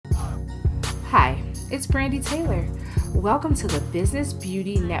it's Brandy Taylor. Welcome to the Business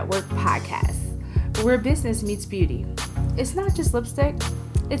Beauty Network podcast, where business meets beauty. It's not just lipstick,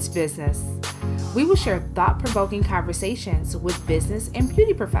 it's business. We will share thought-provoking conversations with business and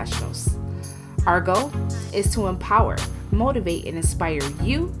beauty professionals. Our goal is to empower, motivate, and inspire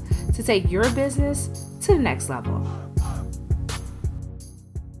you to take your business to the next level.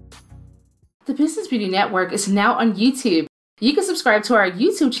 The Business Beauty Network is now on YouTube. You can subscribe to our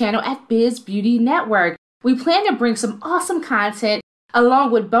YouTube channel at Biz Beauty Network. We plan to bring some awesome content along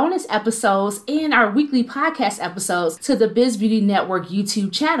with bonus episodes and our weekly podcast episodes to the Biz Beauty Network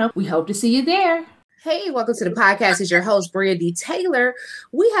YouTube channel. We hope to see you there. Hey, welcome to the podcast. It's your host, Brandy Taylor.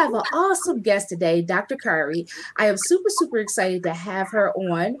 We have an awesome guest today, Dr. Curry. I am super excited to have her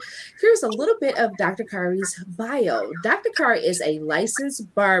on. Here's a little bit of Dr. Curry's bio. Dr. Curry is a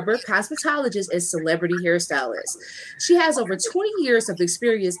licensed barber, cosmetologist, and celebrity hairstylist. She has over 20 years of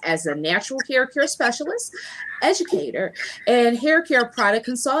experience as a natural hair care specialist, educator, and hair care product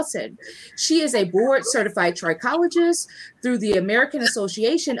consultant. She is a board-certified trichologist through the American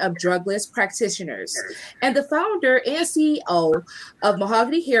Association of Drugless Practitioners, and the founder and CEO of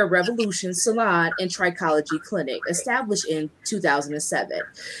Mahogany Hair Revolution Salon and Trichology Clinic, established in 2007.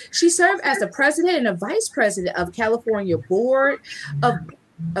 She served as the president and the vice president of California Board of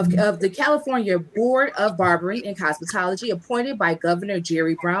the California Board of Barbering and Cosmetology, appointed by Governor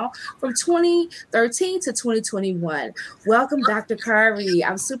Jerry Brown from 2013 to 2021. Welcome, Dr. Curry.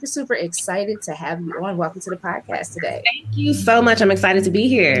 I'm super excited to have you on. Welcome to the podcast today. Thank you so much. I'm excited to be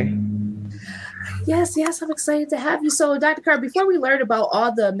here. Yes, I'm excited to have you. So, Dr. Curry, before we learn about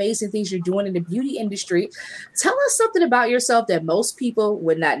all the amazing things you're doing in the beauty industry, tell us something about yourself that most people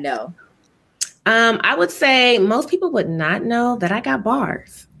would not know. I would say most people would not know that I got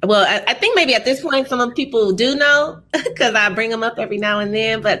bars. Well, I think maybe at this point, some people do know because I bring them up every now and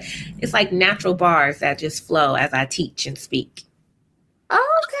then, but it's like natural bars that just flow as I teach and speak. Okay.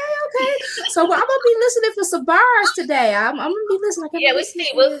 So I'm going to be listening for some bars today. I'm going to be listening. Yeah,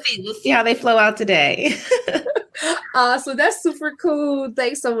 we'll see how they flow out today. So that's super cool.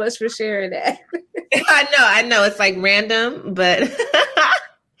 Thanks so much for sharing that. I know. It's like random, but...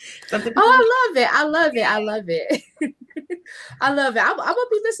 I love it. I'm going to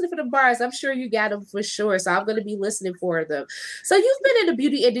be listening for the bars. I'm sure you got them for sure. So I'm going to be listening for them. So you've been in the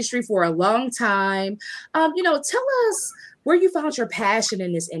beauty industry for a long time. Tell us where you found your passion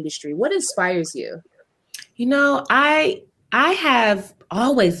in this industry. What inspires you? I have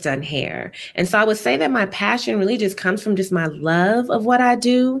always done hair. And so I would say that my passion really just comes from just my love of what I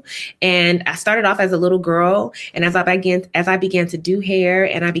do. And I started off as a little girl. And as I began to do hair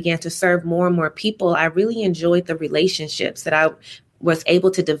and I began to serve more and more people, I really enjoyed the relationships that I was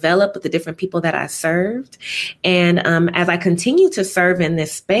able to develop with the different people that I served. And as I continue to serve in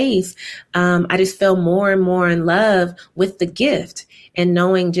this space, I just fell more and more in love with the gift and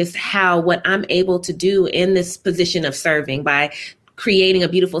knowing just what I'm able to do in this position of serving by creating a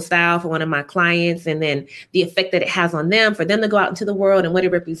beautiful style for one of my clients and then the effect that it has on them, for them to go out into the world and what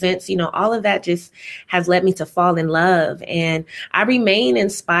it represents, all of that just has led me to fall in love. And I remain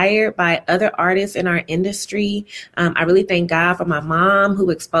inspired by other artists in our industry. I really thank God for my mom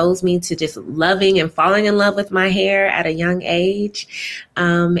who exposed me to just loving and falling in love with my hair at a young age.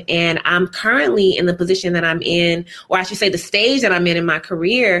 And I'm currently in the position that I'm in, or I should say the stage that I'm in my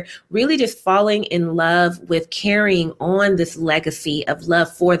career, really just falling in love with carrying on this legacy of love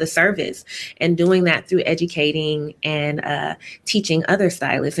for the service and doing that through educating and teaching other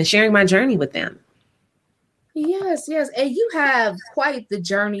stylists and sharing my journey with them. Yes. And you have quite the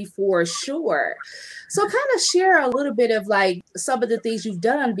journey for sure. So kind of share a little bit of like some of the things you've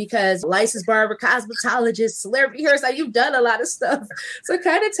done, because licensed barber, cosmetologist, celebrity hairstylist, you've done a lot of stuff. So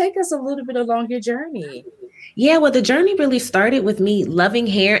kind of take us a little bit along your journey. Yeah, well, the journey really started with me loving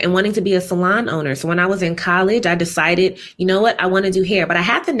hair and wanting to be a salon owner. So when I was in college, I decided, you know what, I want to do hair, but I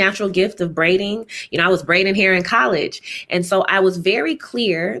had the natural gift of braiding. I was braiding hair in college. And so I was very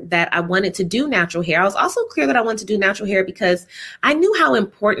clear that I wanted to do natural hair. I was also clear that I wanted to do natural hair because I knew how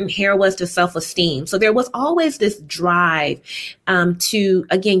important hair was to self-esteem. So there was always this drive to,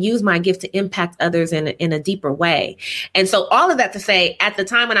 again, use my gift to impact others in a deeper way. And so all of that to say, at the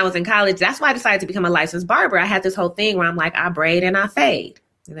time when I was in college, that's why I decided to become a licensed barber. I had this whole thing where I'm like, I braid and I fade.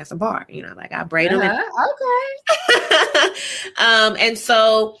 And that's a bar, like I braid them. Okay. And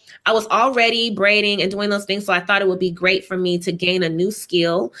so I was already braiding and doing those things. So I thought it would be great for me to gain a new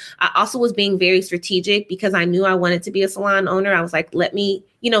skill. I also was being very strategic because I knew I wanted to be a salon owner. I was like, let me,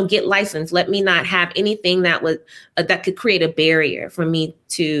 get licensed. Let me not have anything that could create a barrier for me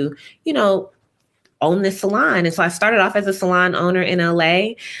to, own this salon. And so I started off as a salon owner in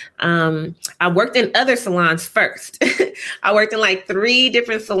LA. I worked in other salons first. I worked in like 3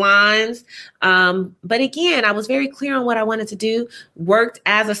 different salons. But again, I was very clear on what I wanted to do, worked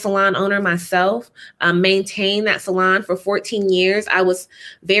as a salon owner myself, maintained that salon for 14 years. I was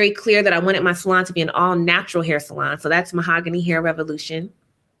very clear that I wanted my salon to be an all natural hair salon. So that's Mahogany Hair Revolution.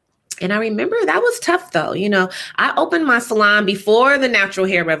 And I remember that was tough though. I opened my salon before the natural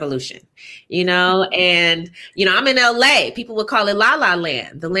hair revolution, and, I'm in LA. People would call it La La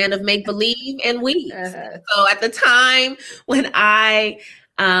Land, the land of make believe and weaves. So at the time when I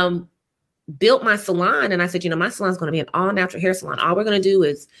built my salon and I said, my salon is going to be an all natural hair salon. All we're going to do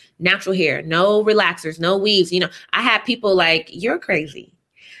is natural hair, no relaxers, no weaves. I had people like, you're crazy.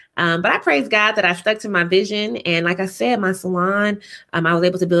 But I praise God that I stuck to my vision. And like I said, my salon, I was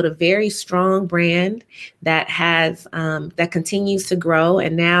able to build a very strong brand that has, that continues to grow.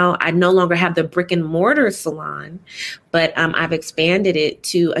 And now I no longer have the brick and mortar salon, but I've expanded it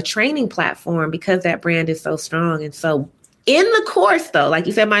to a training platform because that brand is so strong. And so in the course, though, like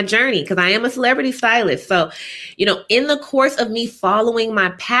you said, my journey, because I am a celebrity stylist. So, in the course of me following my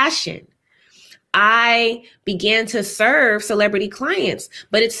passion, I began to serve celebrity clients,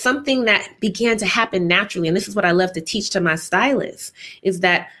 but it's something that began to happen naturally. And this is what I love to teach to my stylists, is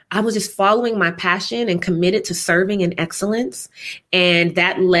that I was just following my passion and committed to serving in excellence. And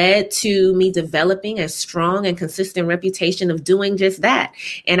that led to me developing a strong and consistent reputation of doing just that.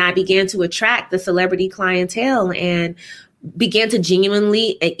 And I began to attract the celebrity clientele and began to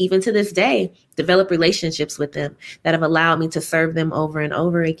genuinely, even to this day, develop relationships with them that have allowed me to serve them over and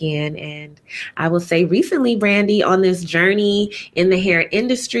over again. And I will say recently, Brandy, on this journey in the hair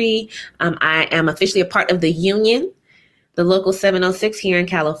industry, I am officially a part of the union, the local 706 here in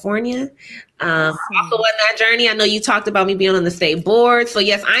California. Also on that journey, I know you talked about me being on the state board. So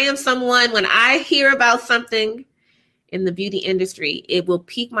yes, I am someone, when I hear about something in the beauty industry, it will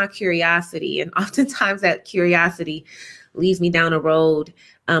pique my curiosity. And oftentimes that curiosity leads me down a road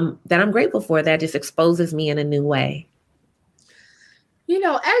that I'm grateful for, that just exposes me in a new way.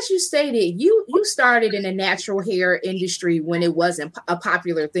 As you stated, you started in the natural hair industry when it wasn't a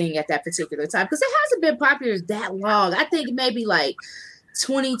popular thing at that particular time, because it hasn't been popular that long. I think maybe like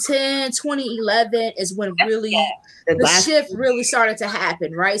 2010, 2011 is when really the shift really started to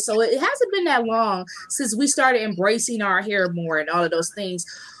happen, right? So it hasn't been that long since we started embracing our hair more and all of those things.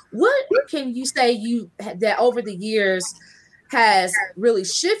 What can you say that over the years has really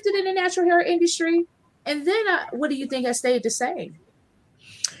shifted in the natural hair industry? And then what do you think has stayed the same?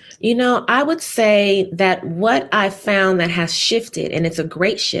 I would say that what I found that has shifted, and it's a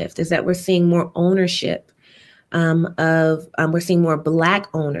great shift, is that we're seeing more ownership we're seeing more Black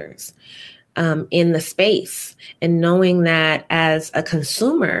owners in the space, and knowing that as a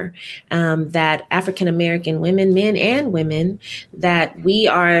consumer, that African-American women, men and women, that we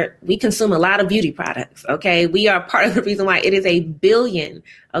consume a lot of beauty products. Okay. We are part of the reason why it is a $1 billion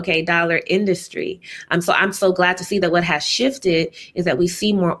dollar industry. So I'm so glad to see that what has shifted is that we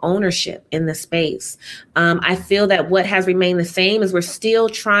see more ownership in the space. I feel that what has remained the same is we're still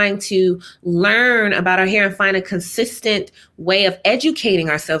trying to learn about our hair and find a consistent way of educating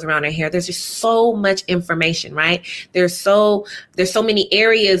ourselves around our hair. There's just so much information, right? There's so many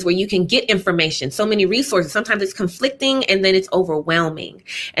areas where you can get information, so many resources. Sometimes it's conflicting and then it's overwhelming.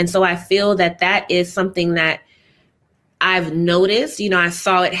 And so I feel that that is something that I've noticed. I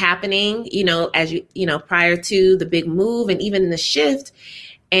saw it happening, as prior to the big move and even in the shift.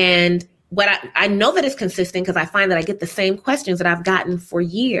 And what I know that it's consistent because I find that I get the same questions that I've gotten for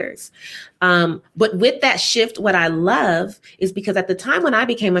years. But with that shift, what I love is because at the time when I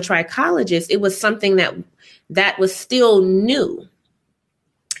became a trichologist, it was something that was still new.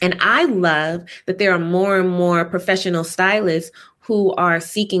 And I love that there are more and more professional stylists who are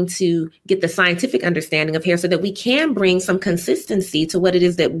seeking to get the scientific understanding of hair so that we can bring some consistency to what it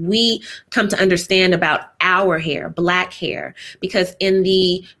is that we come to understand about our hair, Black hair. Because in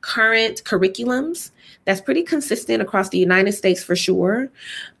the current curriculums, that's pretty consistent across the United States for sure.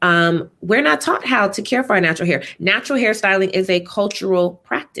 We're not taught how to care for our natural hair. Natural hairstyling is a cultural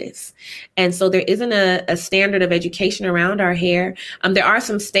practice. And so there isn't a standard of education around our hair. There are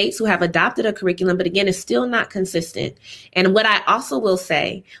some states who have adopted a curriculum, but again, it's still not consistent. And what I also will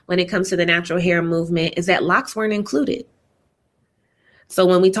say when it comes to the natural hair movement is that locks weren't included. So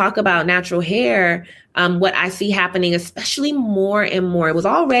when we talk about natural hair, what I see happening, especially more and more, it was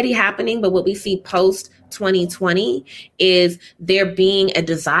already happening, but what we see post 2020 is there being a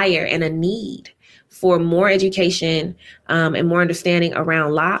desire and a need for more education and more understanding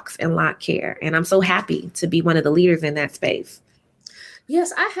around locks and lock care. And I'm so happy to be one of the leaders in that space.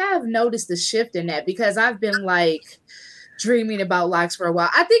 Yes, I have noticed the shift in that because I've been like dreaming about locks for a while.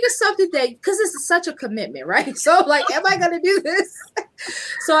 I think it's something that, because it's such a commitment, right? So like, am I going to do this?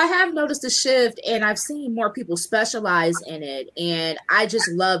 So I have noticed a shift, and I've seen more people specialize in it. And I just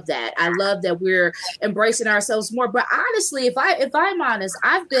love that. I love that we're embracing ourselves more. But honestly, if I'm honest,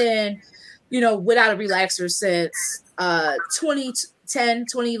 I've been, without a relaxer since 2010,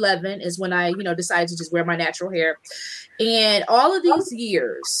 2011 is when I, decided to just wear my natural hair. And all of these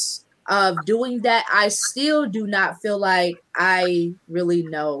years of doing that, I still do not feel like I really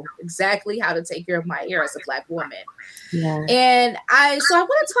know exactly how to take care of my hair as a Black woman. Yeah. And I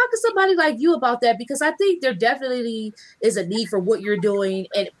want to talk to somebody like you about that, because I think there definitely is a need for what you're doing.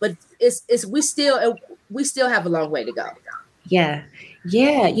 But we still have a long way to go. Yeah.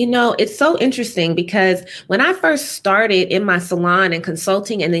 Yeah. It's so interesting because when I first started in my salon and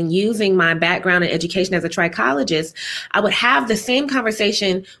consulting and then using my background in education as a trichologist, I would have the same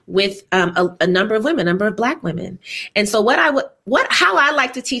conversation with a number of women, a number of Black women. And so how I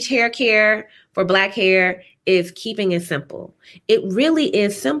like to teach hair care for Black hair is keeping it simple. It really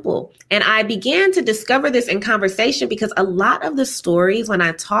is simple. And I began to discover this in conversation because a lot of the stories when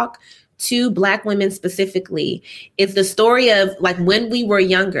I talk to Black women specifically, it's the story of like when we were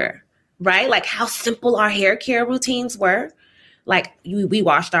younger, right? Like how simple our hair care routines were. Like we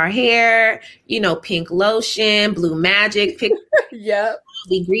washed our hair, pink lotion, blue magic, yeah.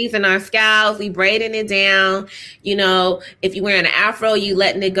 We greasing our scalps, we braiding it down. If you're wearing an afro, you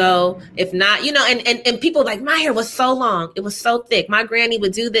letting it go. If not, and people like, my hair was so long, it was so thick. My granny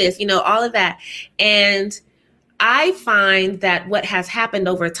would do this, all of that. And I find that what has happened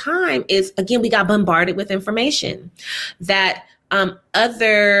over time is, again, we got bombarded with information that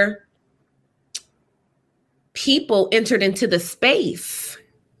other people entered into the space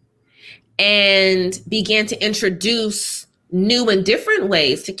and began to introduce new and different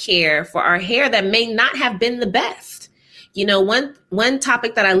ways to care for our hair that may not have been the best. One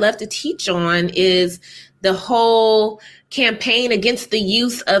topic that I love to teach on is the whole campaign against the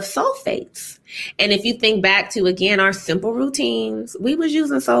use of sulfates. And if you think back to, again, our simple routines, we was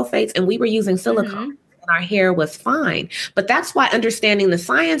using sulfates and we were using silicone. And our hair was fine. But that's why understanding the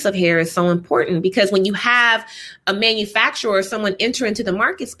science of hair is so important, because when you have a manufacturer or someone enter into the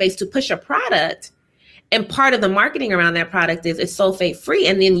market space to push a product, and part of the marketing around that product is it's sulfate free.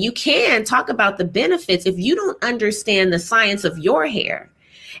 And then you can talk about the benefits if you don't understand the science of your hair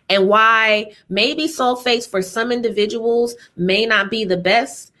and why maybe sulfates for some individuals may not be the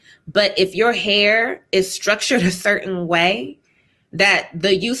best. But if your hair is structured a certain way that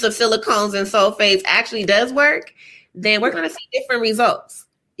the use of silicones and sulfates actually does work, then we're going to see different results,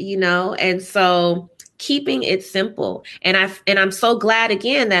 and so keeping it simple. And I'm so glad,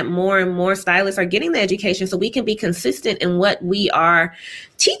 again, that more and more stylists are getting the education so we can be consistent in what we are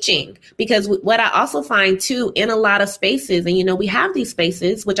teaching. Because what I also find too, in a lot of spaces, and we have these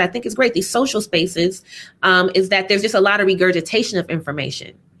spaces, which I think is great, these social spaces, is that there's just a lot of regurgitation of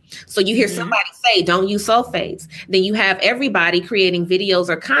information. So you hear somebody say, don't use sulfates. Then you have everybody creating videos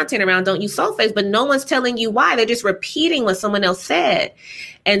or content around don't use sulfates, but no one's telling you why. They're just repeating what someone else said.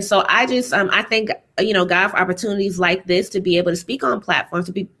 And so I just, I thank, God for opportunities like this to be able to speak on platforms,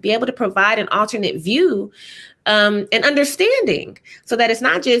 to be able to provide an alternate view and understanding so that it's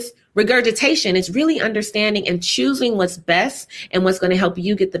not just regurgitation. It's really understanding and choosing what's best and what's going to help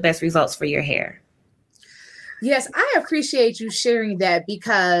you get the best results for your hair. Yes, I appreciate you sharing that,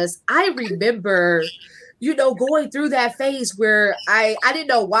 because I remember, going through that phase where I didn't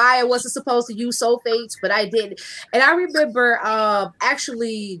know why I wasn't supposed to use sulfates, but I did. And I remember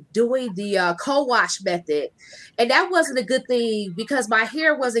actually doing the co-wash method. And that wasn't a good thing because my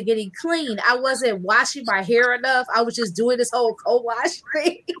hair wasn't getting clean. I wasn't washing my hair enough. I was just doing this whole co-wash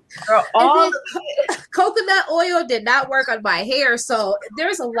thing. Girl, coconut oil did not work on my hair. So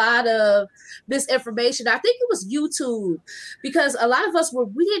there's a lot of misinformation. I think it was YouTube, because a lot of us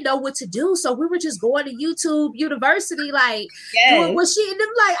we didn't know what to do. So we were just going to YouTube University, like, doing what she, and them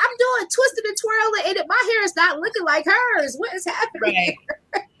like, I'm doing twisting and twirling, and my hair is not looking like hers. What is happening?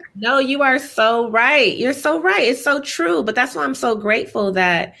 Right. No, you are so right. You're so right. It's so true. But that's why I'm so grateful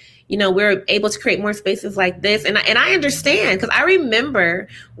that, we're able to create more spaces like this. And I understand, because I remember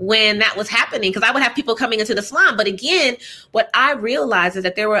when that was happening, because I would have people coming into the salon. But again, what I realized is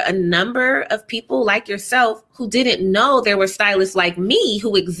that there were a number of people like yourself who didn't know there were stylists like me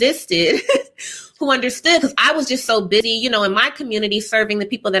who existed, who understood, because I was just so busy, in my community serving the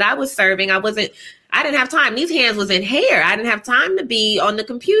people that I was serving. I didn't have time. These hands was in hair. I didn't have time to be on the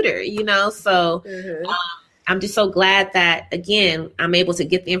computer, so I'm just so glad that, again, I'm able to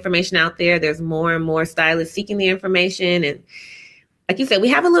get the information out there. There's more and more stylists seeking the information. And like you said, we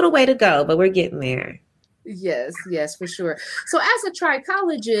have a little way to go, but we're getting there. Yes, yes, for sure. So as a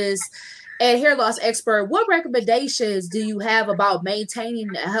trichologist and hair loss expert, what recommendations do you have about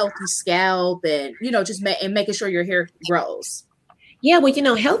maintaining a healthy scalp and, just and making sure your hair grows? Yeah,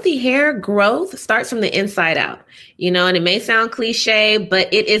 well, healthy hair growth starts from the inside out, and it may sound cliche, but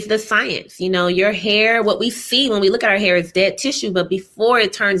it is the science. Your hair, what we see when we look at our hair is dead tissue, but before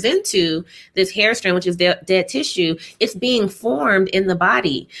it turns into this hair strand, which is dead tissue, it's being formed in the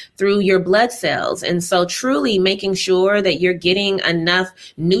body through your blood cells. And so truly making sure that you're getting enough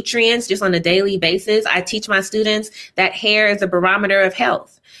nutrients just on a daily basis. I teach my students that hair is a barometer of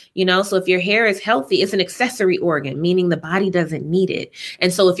health. So if your hair is healthy, it's an accessory organ, meaning the body doesn't need it.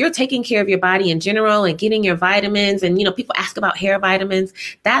 And so if you're taking care of your body in general and getting your vitamins and, people ask about hair vitamins,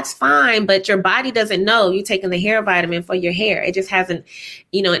 that's fine. But your body doesn't know you're taking the hair vitamin for your hair. It just has an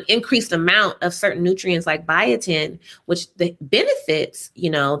increased amount of certain nutrients like biotin, which benefits,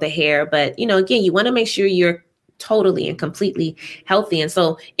 the hair. But, again, you want to make sure you're totally and completely healthy. And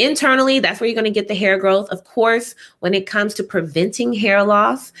so internally, that's where you're going to get the hair growth. Of course, when it comes to preventing hair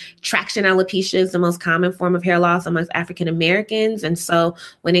loss, traction alopecia is the most common form of hair loss amongst African Americans. And so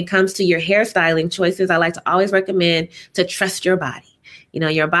when it comes to your hairstyling choices, I like to always recommend to trust your body.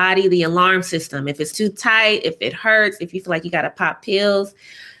 Your body, the alarm system. If it's too tight, if it hurts, if you feel like you got to pop pills,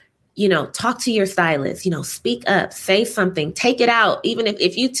 talk to your stylist, speak up, say something, take it out. Even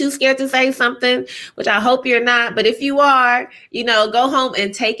if you're too scared to say something, which I hope you're not, but if you are, go home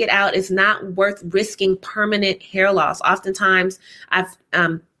and take it out. It's not worth risking permanent hair loss. Oftentimes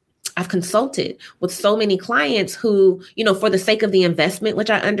I've consulted with so many clients who, for the sake of the investment, which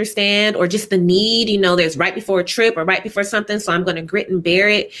I understand, or just the need, there's right before a trip or right before something. So I'm going to grit and bear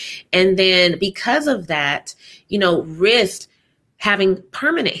it. And then because of that, risk having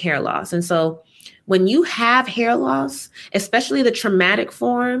permanent hair loss. And so when you have hair loss, especially the traumatic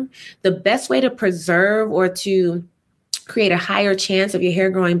form, the best way to preserve or to create a higher chance of your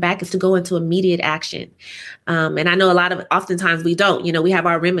hair growing back is to go into immediate action. And I know oftentimes we don't, we have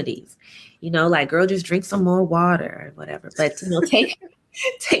our remedies, like, girl, just drink some more water or whatever. But,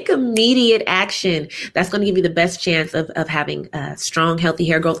 take immediate action. That's going to give you the best chance of having strong, healthy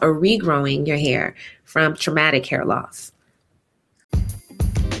hair growth or regrowing your hair from traumatic hair loss.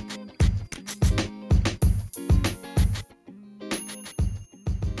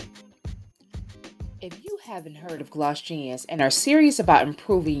 If you haven't heard of Gloss Genius and are serious about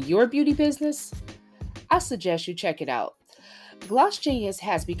improving your beauty business, I suggest you check it out. Gloss Genius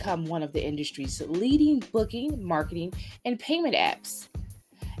has become one of the industry's leading booking, marketing, and payment apps.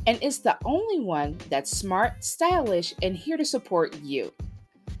 And it's the only one that's smart, stylish, and here to support you.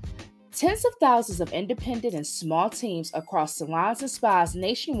 Tens of thousands of independent and small teams across salons and spas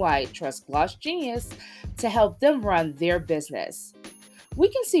nationwide trust Gloss Genius to help them run their business. We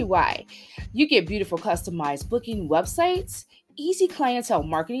can see why. You get beautiful customized booking websites, easy clientele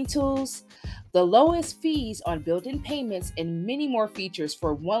marketing tools, the lowest fees on built-in payments, and many more features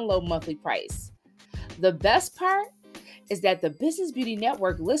for one low monthly price. The best part is that the Business Beauty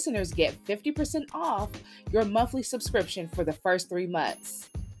Network listeners get 50% off your monthly subscription for the first 3 months.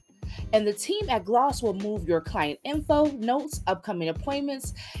 And the team at Gloss will move your client info, notes, upcoming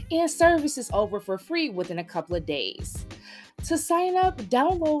appointments, and services over for free within a couple of days. To sign up,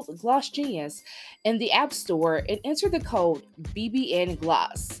 download Gloss Genius in the App Store and enter the code BBN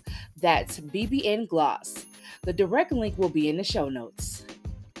Gloss. That's BBN Gloss. The direct link will be in the show notes.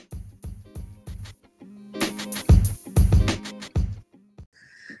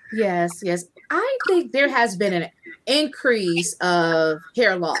 Yes. I think there has been an increase of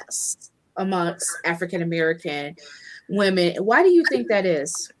hair loss amongst African American women. Why do you think that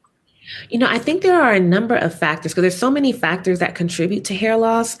is? I think there are a number of factors because there's so many factors that contribute to hair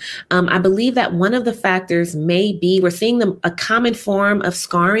loss. I believe that one of the factors may be we're seeing a common form of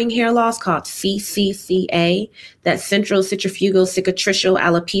scarring hair loss called CCCA, that central centrifugal cicatricial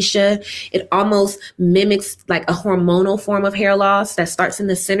alopecia. It almost mimics like a hormonal form of hair loss that starts in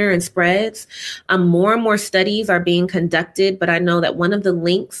the center and spreads. More and more studies are being conducted, but I know that one of the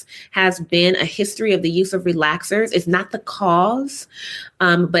links has been a history of the use of relaxers. It's not the cause,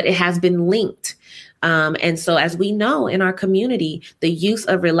 but it has been linked. And so as we know in our community, the use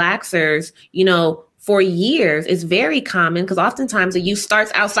of relaxers, for years is very common because oftentimes the use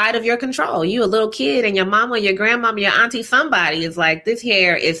starts outside of your control. You a little kid and your mama, your grandmama, your auntie, somebody is like, this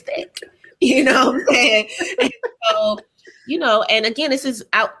hair is thick. You know what I'm saying? And so, and again, this is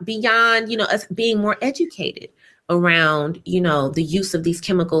out beyond, us being more educated around, the use of these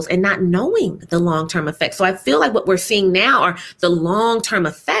chemicals and not knowing the long-term effects. So I feel like what we're seeing now are the long-term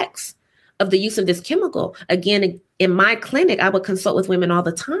effects of the use of this chemical. Again, in my clinic, I would consult with women all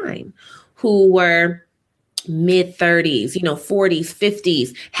the time who were mid 30s, 40s,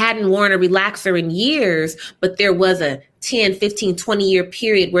 50s, hadn't worn a relaxer in years, but there was a 10, 15, 20-year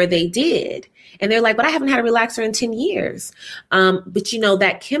period where they did. And they're like, but I haven't had a relaxer in 10 years. But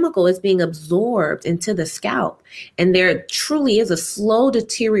that chemical is being absorbed into the scalp. And there truly is a slow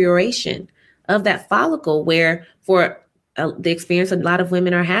deterioration of that follicle where for the experience a lot of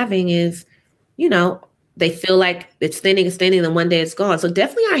women are having is, they feel like it's thinning, and one day it's gone. So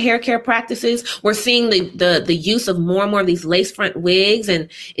definitely our hair care practices, we're seeing the use of more and more of these lace front wigs and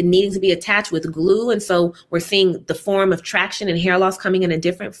it needing to be attached with glue. And so we're seeing the form of traction and hair loss coming in a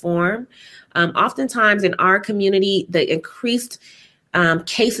different form. Oftentimes in our community, the increased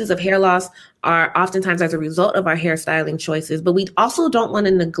cases of hair loss are oftentimes as a result of our hairstyling choices, but we also don't want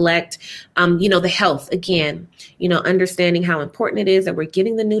to neglect, the health. Again, understanding how important it is that we're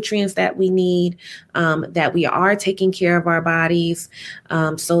getting the nutrients that we need, that we are taking care of our bodies,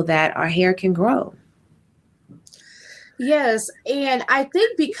 so that our hair can grow. Yes. And I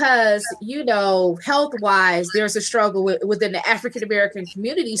think because, health-wise, there's a struggle within the African-American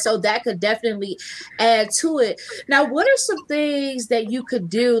community. So that could definitely add to it. Now, what are some things that you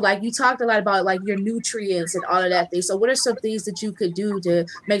could do? Like you talked a lot about like your nutrients and all of that thing. So what are some things that you could do to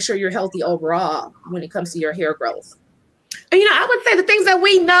make sure you're healthy overall when it comes to your hair growth? I would say the things that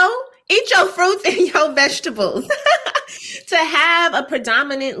we know, eat your fruits and your vegetables. To have a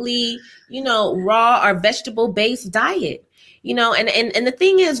predominantly, raw or vegetable-based diet, and the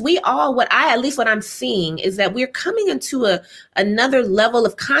thing is, what I'm seeing is that we're coming into another level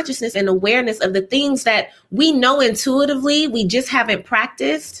of consciousness and awareness of the things that we know intuitively, we just haven't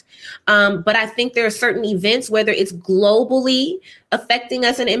practiced. But I think there are certain events, whether it's globally affecting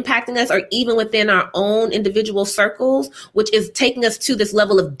us and impacting us, or even within our own individual circles, which is taking us to this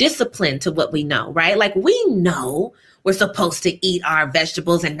level of discipline to what we know, right? Like we know we're supposed to eat our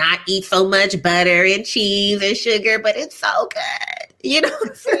vegetables and not eat so much butter and cheese and sugar, but it's so good. You know what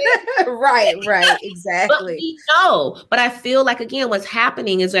I'm saying? Right, exactly. But we know. But I feel like, again, what's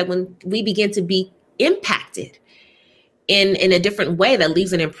happening is that when we begin to be impacted in a different way, that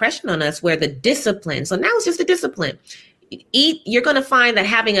leaves an impression on us where the discipline. So now it's just a discipline. You're going to find that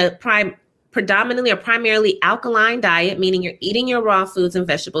having predominantly or primarily alkaline diet, meaning you're eating your raw foods and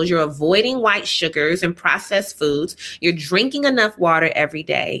vegetables, you're avoiding white sugars and processed foods, you're drinking enough water every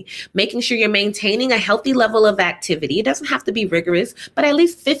day, making sure you're maintaining a healthy level of activity. It doesn't have to be rigorous, but at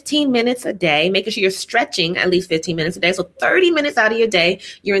least 15 minutes a day, making sure you're stretching at least 15 minutes a day. So 30 minutes out of your day,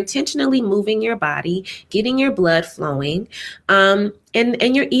 you're intentionally moving your body, getting your blood flowing, and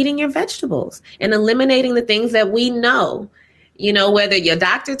you're eating your vegetables and eliminating the things that we know. Whether your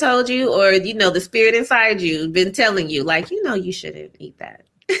doctor told you or, the spirit inside you been telling you, like, you shouldn't eat that.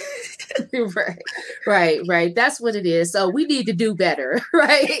 Right. That's what it is. So we need to do better,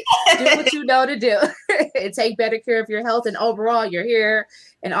 right? Do what you know to do and take better care of your health, and overall your hair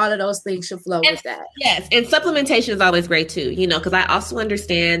and all of those things should flow with that. Yes. And supplementation is always great too, because I also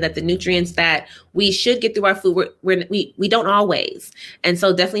understand that the nutrients that we should get through our food, we don't always. And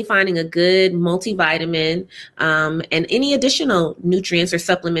so definitely finding a good multivitamin and any additional nutrients or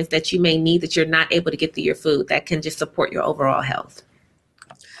supplements that you may need that you're not able to get through your food that can just support your overall health.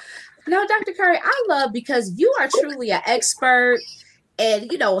 Now, Dr. Curry, I love because you are truly an expert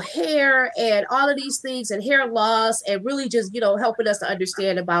and, hair and all of these things and hair loss and really just, helping us to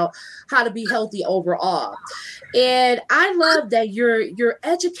understand about how to be healthy overall. And I love that you're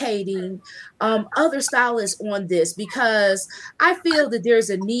educating other stylists on this, because I feel that there's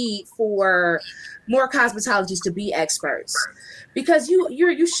a need for more cosmetologists to be experts. Because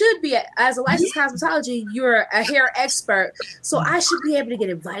you should be, as a licensed cosmetologist, you're a hair expert. So I should be able to get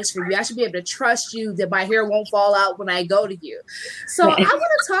advice from you. I should be able to trust you that my hair won't fall out when I go to you. So I want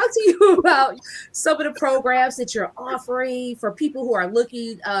to talk to you about some of the programs that you're offering for people who are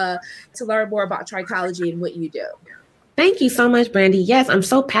looking to learn more about trichology and what you do. Thank you so much, Brandy. Yes, I'm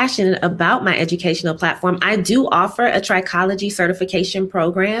so passionate about my educational platform. I do offer a trichology certification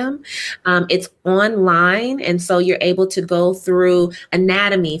program. It's online, and so you're able to go through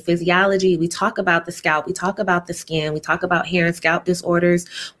anatomy, physiology. We talk about the scalp. We talk about the skin. We talk about hair and scalp disorders.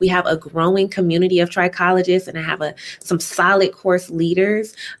 We have a growing community of trichologists, and I have some solid course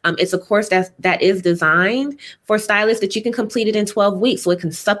leaders. It's a course that is designed for stylists that you can complete it in 12 weeks. So it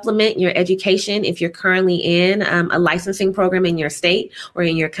can supplement your education if you're currently in a licensing program in your state or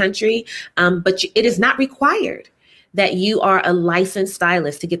in your country, but it is not required that you are a licensed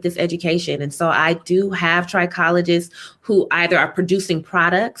stylist to get this education. And so I do have trichologists who either are producing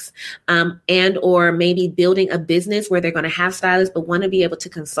products and or maybe building a business where they're going to have stylists but want to be able to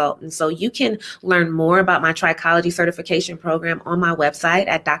consult. And so you can learn more about my trichology certification program on my website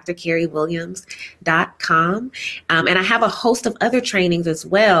at drcarriewilliams.com. And I have a host of other trainings as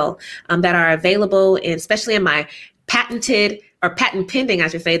well that are available, and especially in my patented or patent pending, I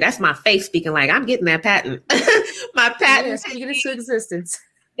should say. That's my face speaking like I'm getting that patent. My patent. Yeah, speaking into existence.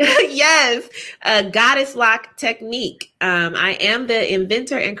 Yes, Goddess Lock technique. I am the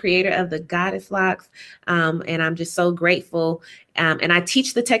inventor and creator of the Goddess Locks, and I'm just so grateful. And I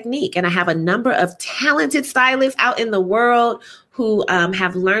teach the technique, and I have a number of talented stylists out in the world who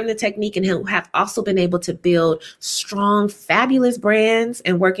have learned the technique and who have also been able to build strong, fabulous brands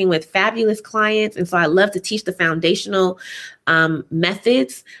and working with fabulous clients. And so I love to teach the foundational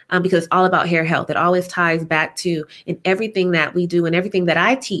methods because it's all about hair health. It always ties back to in everything that we do and everything that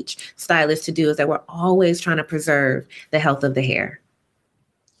I teach stylists to do is that we're always trying to preserve the health of the hair.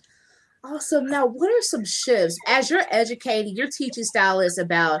 Awesome. Now, what are some shifts as you're educating, you're teaching stylists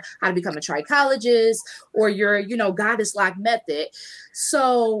about how to become a trichologist or your, Goddess Lock method.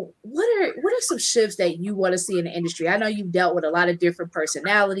 So what are some shifts that you want to see in the industry? I know you've dealt with a lot of different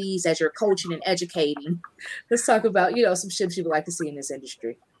personalities as you're coaching and educating. Let's talk about, some shifts you would like to see in this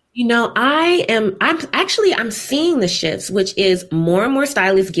industry. I'm seeing the shifts, which is more and more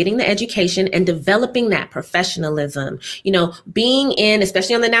stylists getting the education and developing that professionalism, being in,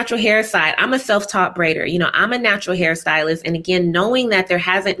 especially on the natural hair side. I'm a self-taught braider, I'm a natural hair stylist. And again, knowing that there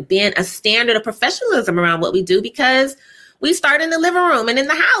hasn't been a standard of professionalism around what we do because we start in the living room and in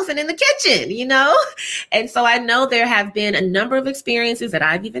the house and in the kitchen, And so I know there have been a number of experiences that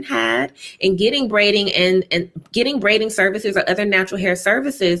I've even had in getting braiding and getting braiding services or other natural hair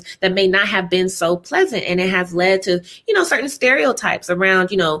services that may not have been so pleasant. And it has led to, certain stereotypes around,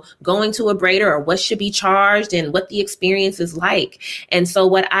 going to a braider or what should be charged and what the experience is like. And so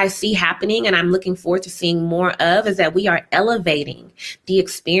what I see happening, and I'm looking forward to seeing more of, is that we are elevating the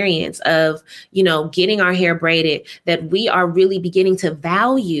experience of, getting our hair braided, that we are really beginning to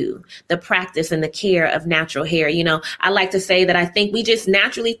value the practice and the care of natural hair. I like to say that I think we just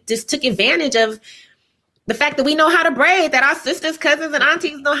naturally just took advantage of the fact that we know how to braid, that our sisters, cousins, and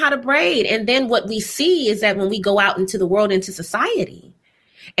aunties know how to braid. And then what we see is that when we go out into the world, into society,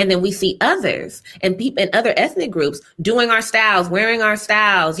 and then we see others and people and other ethnic groups doing our styles, wearing our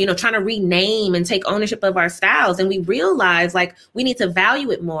styles, trying to rename and take ownership of our styles. And we realize like we need to value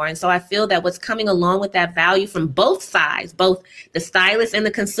it more. And so I feel that what's coming along with that value from both sides, both the stylists and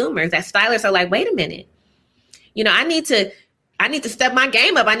the consumers, that stylists are like, wait a minute, I need to step my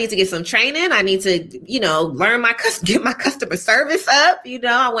game up. I need to get some training. I need to, learn get my customer service up.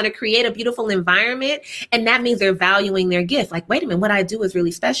 I want to create a beautiful environment. And that means they're valuing their gift. Like, wait a minute, what I do is really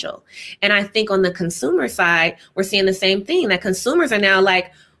special. And I think on the consumer side, we're seeing the same thing, that consumers are now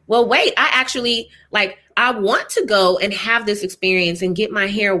like, well, wait, I want to go and have this experience and get my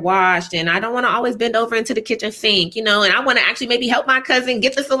hair washed. And I don't want to always bend over into the kitchen sink, and I want to actually maybe help my cousin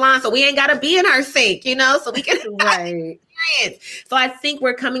get the salon so we ain't got to be in her sink, so we can right. So I think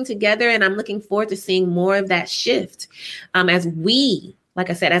we're coming together, and I'm looking forward to seeing more of that shift as we,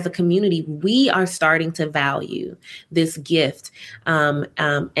 like I said, as a community, we are starting to value this gift. And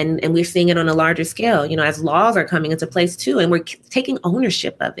we're seeing it on a larger scale, as laws are coming into place too, and we're taking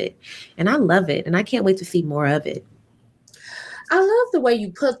ownership of it. And I love it. And I can't wait to see more of it. I love the way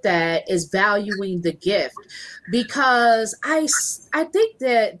you put that, is valuing the gift, because I think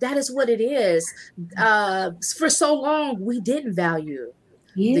that is what it is. For so long, we didn't value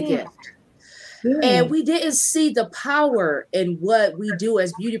the gift. Yeah. And we didn't see the power in what we do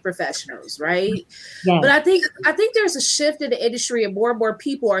as beauty professionals, right? Yeah. But I think there's a shift in the industry, and more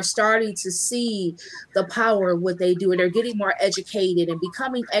people are starting to see the power of what they do, and they're getting more educated and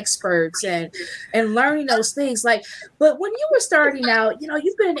becoming experts and learning those things. But when you were starting out,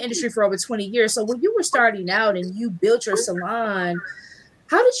 you've been in the industry for over 20 years. So when you were starting out and you built your salon,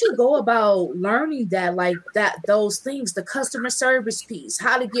 how did you go about learning those things, the customer service piece,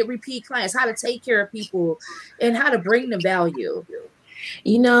 how to get repeat clients, how to take care of people, and how to bring them value?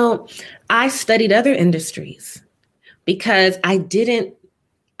 I studied other industries because I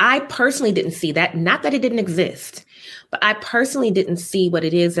personally didn't see that, not that it didn't exist, but I personally didn't see what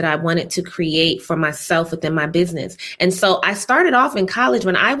it is that I wanted to create for myself within my business. And so I started off in college.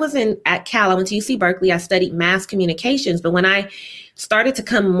 When I was at Cal, I went to UC Berkeley, I studied mass communications. But when I started to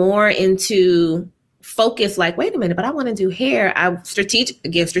come more into focus, like, wait a minute, but I want to do hair,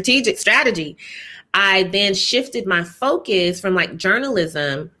 strategic strategy. I then shifted my focus from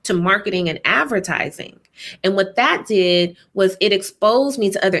journalism to marketing and advertising. And what that did was it exposed me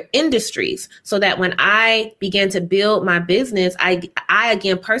to other industries so that when I began to build my business, I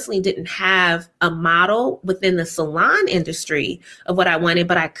again personally didn't have a model within the salon industry of what I wanted,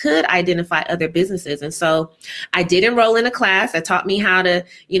 but I could identify other businesses. And so I did enroll in a class that taught me how to,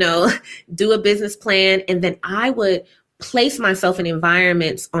 do a business plan. And then I would place myself in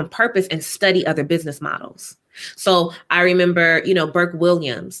environments on purpose and study other business models. So I remember, Burke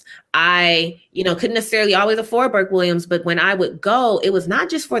Williams. I, couldn't necessarily always afford Burke Williams, but when I would go, it was not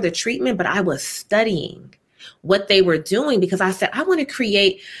just for the treatment, but I was studying what they were doing because I said, I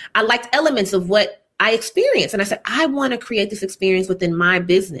liked elements of what I experienced. And I said, I want to create this experience within my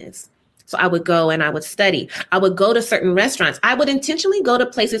business. So I would go and I would study. I would go to certain restaurants. I would intentionally go to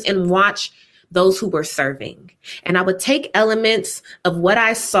places and watch those who were serving. And I would take elements of what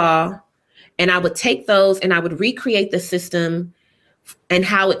I saw and I would take those and I would recreate the system and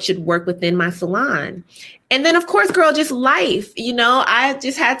how it should work within my salon. And then, of course, girl, just life, I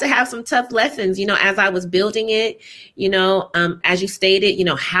just had to have some tough lessons, as I was building it, as you stated,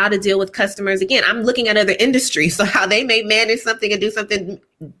 how to deal with customers. Again, I'm looking at other industries. So how they may manage something and do something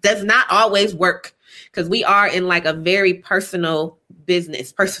does not always work because we are in like a very personal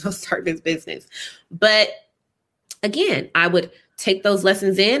service business. But again, I would take those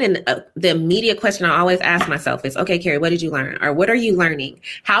lessons in. And the immediate question I always ask myself is, okay, Carrie, what did you learn? Or what are you learning?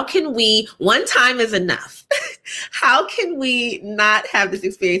 How can one time is enough. How can we not have this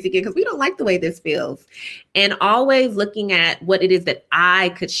experience again? Because we don't like the way this feels. And always looking at what it is that I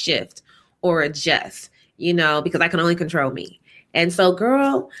could shift or adjust, because I can only control me. And so,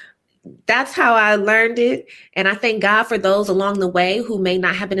 girl, that's how I learned it. And I thank God for those along the way who may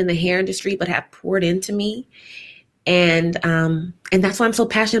not have been in the hair industry, but have poured into me. And that's why I'm so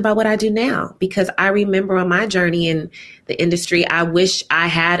passionate about what I do now, because I remember on my journey in the industry, I wish I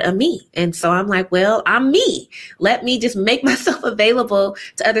had a me. And so I'm like, well, I'm me. Let me just make myself available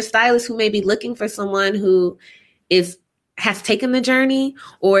to other stylists who may be looking for someone who has taken the journey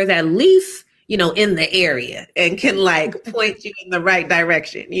or is at least, in the area and can point you in the right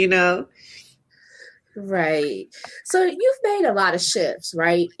direction, Right. So you've made a lot of shifts,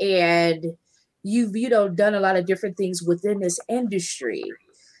 right? And you've, done a lot of different things within this industry.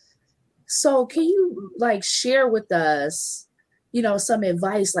 So can you share with us, some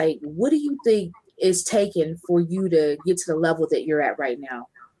advice? What do you think is taken for you to get to the level that you're at right now?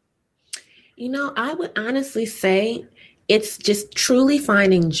 I would honestly say it's just truly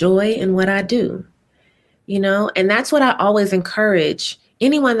finding joy in what I do, and that's what I always encourage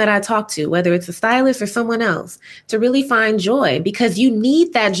anyone that I talk to, whether it's a stylist or someone else, to really find joy, because you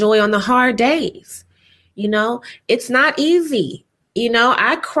need that joy on the hard days. It's not easy.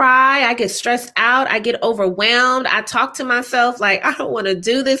 I cry, I get stressed out, I get overwhelmed. I talk to myself like, I don't want to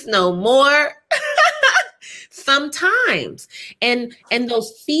do this no more. Sometimes. And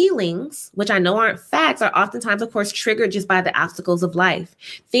those feelings, which I know aren't facts, are oftentimes, of course, triggered just by the obstacles of life,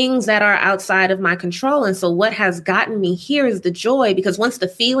 things that are outside of my control. And so what has gotten me here is the joy, because once the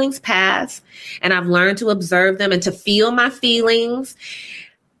feelings pass and I've learned to observe them and to feel my feelings,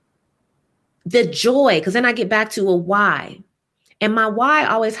 the joy, because then I get back to a why. And my why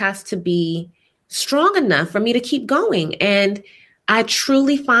always has to be strong enough for me to keep going. And I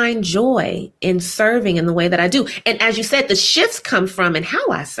truly find joy in serving in the way that I do. And as you said, the shifts come from in how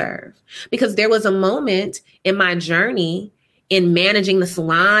I serve, because there was a moment in my journey in managing the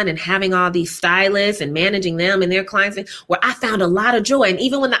salon and having all these stylists and managing them and their clients where I found a lot of joy. And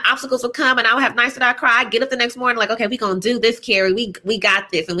even when the obstacles would come and I would have nights that I cry, I'd get up the next morning like, okay, we're going to do this, Carrie. We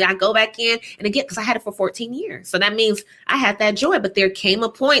got this. And I go back in. And again, because I had it for 14 years. So that means I had that joy. But there came a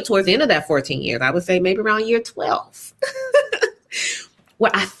point towards the end of that 14 years, I would say maybe around year 12,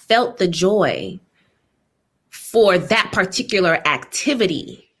 where I felt the joy for that particular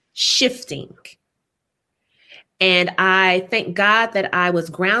activity shifting. And I thank God that I was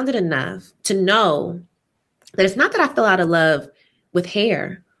grounded enough to know that it's not that I fell out of love with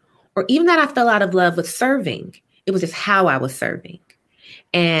hair or even that I fell out of love with serving. It was just how I was serving.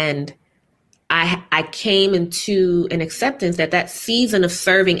 And I came into an acceptance that season of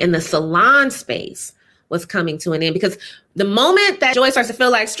serving in the salon space was coming to an end, because the moment that joy starts to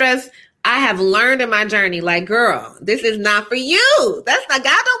feel like stress, I have learned in my journey, like, girl, this is not for you. That's not,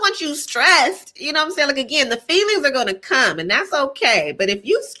 God don't want you stressed. You know what I'm saying? Like, again, the feelings are going to come and that's okay. But if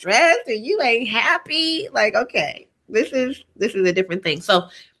you stressed and you ain't happy, like, okay, this is a different thing. So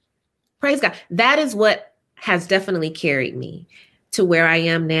praise God. That is what has definitely carried me to where I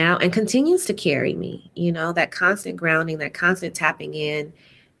am now and continues to carry me, that constant grounding, that constant tapping in.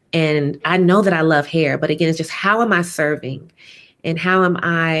 And I know that I love hair, but again, it's just how am I serving? And how am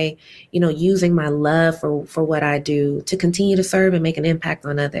I, using my love for what I do to continue to serve and make an impact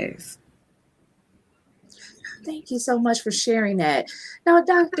on others? Thank you so much for sharing that. Now,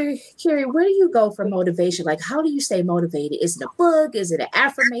 Dr. Carey, where do you go for motivation? Like, how do you stay motivated? Is it a book? Is it an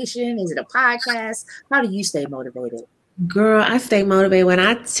affirmation? Is it a podcast? How do you stay motivated? Girl, I stay motivated when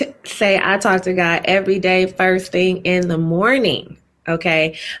I say I talk to God every day, first thing in the morning.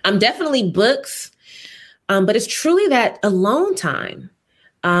 Okay. Definitely books, but it's truly that alone time.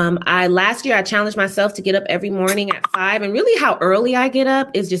 Last year I challenged myself to get up every morning at 5, and really how early I get up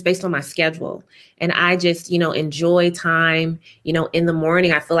is just based on my schedule. And I just, enjoy time, in the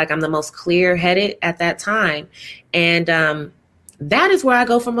morning. I feel like I'm the most clear headed at that time. And, that is where I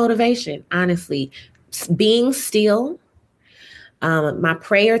go for motivation, honestly. Being still, my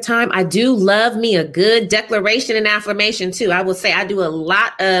prayer time. I do love me a good declaration and affirmation too. I will say I do a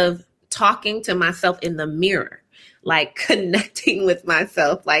lot of talking to myself in the mirror, like connecting with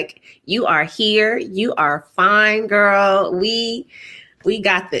myself. Like, you are here. You are fine, girl. We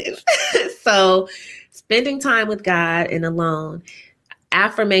got this. So spending time with God and alone,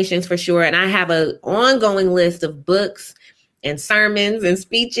 affirmations for sure. And I have an ongoing list of books and sermons and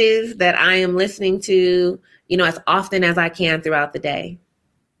speeches that I am listening to, as often as I can throughout the day.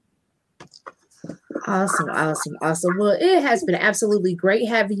 Awesome. Well, it has been absolutely great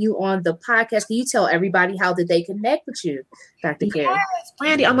having you on the podcast. Can you tell everybody how did they connect with you, Dr. Carey? Yes,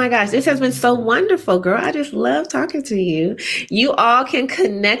 Brandy. Oh my gosh, this has been so wonderful, girl. I just love talking to you. You all can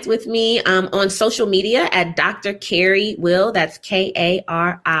connect with me on social media at Dr. Carey Will. That's Kari.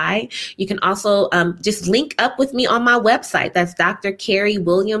 You can also just link up with me on my website. That's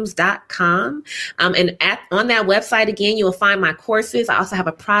drcarywilliams.com. And on that website, again, you will find my courses. I also have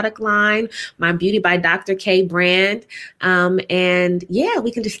a product line, my Beauty by Dr. K brand. And yeah,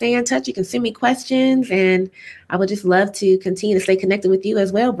 we can just stay in touch. You can send me questions, and I would just love to continue to stay connected with you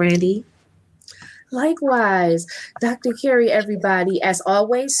as well, Brandy. Likewise. Dr. Carey, everybody, as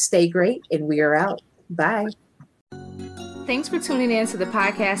always, stay great, and we are out. Bye. Thanks for tuning in to the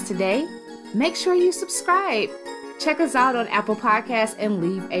podcast today. Make sure you subscribe. Check us out on Apple Podcasts and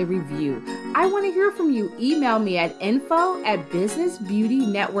leave a review. I want to hear from you. Email me at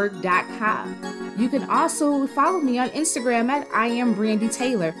info@businessbeautynetwork.com. You can also follow me on Instagram at I am Brandy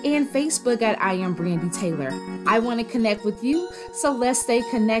Taylor and Facebook at I am Brandy Taylor. I want to connect with you, so let's stay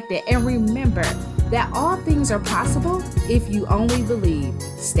connected. And remember that all things are possible if you only believe.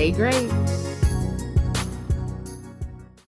 Stay great.